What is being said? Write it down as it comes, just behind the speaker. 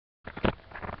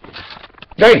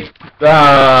Hey,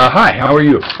 hi, how are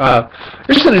you?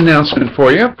 Here's an announcement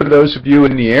for you, for those of you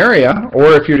in the area,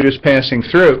 or if you're just passing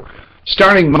through.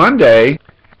 Starting Monday,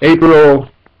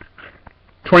 April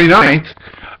 29th,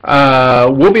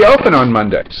 we'll be open on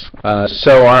Mondays.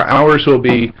 So our hours will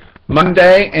be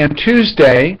Monday and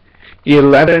Tuesday,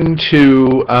 11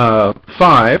 to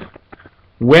 5,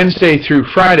 Wednesday through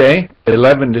Friday,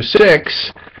 11 to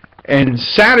 6, and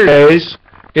Saturdays,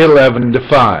 11 to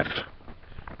 5.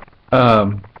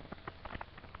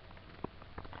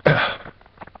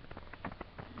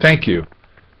 Thank you.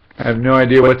 I have no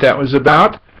idea what that was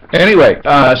about. Anyway,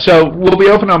 so we'll be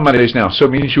open on Mondays now, so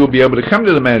it means you will be able to come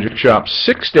to the Magic Shop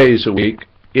 6 days a week.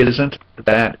 Isn't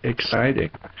that exciting?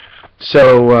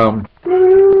 So,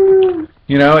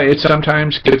 you know, it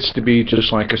sometimes gets to be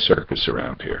just like a circus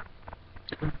around here.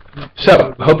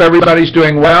 So, hope everybody's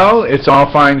doing well. It's all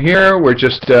fine here. We're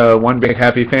just one big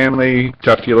happy family.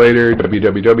 Talk to you later.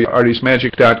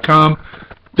 www.artiesmagic.com.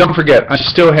 Don't forget, I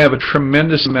still have a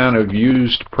tremendous amount of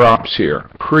used props here.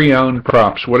 Pre-owned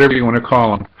props, whatever you want to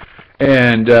call them.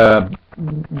 And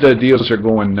the deals are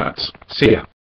going nuts. See ya.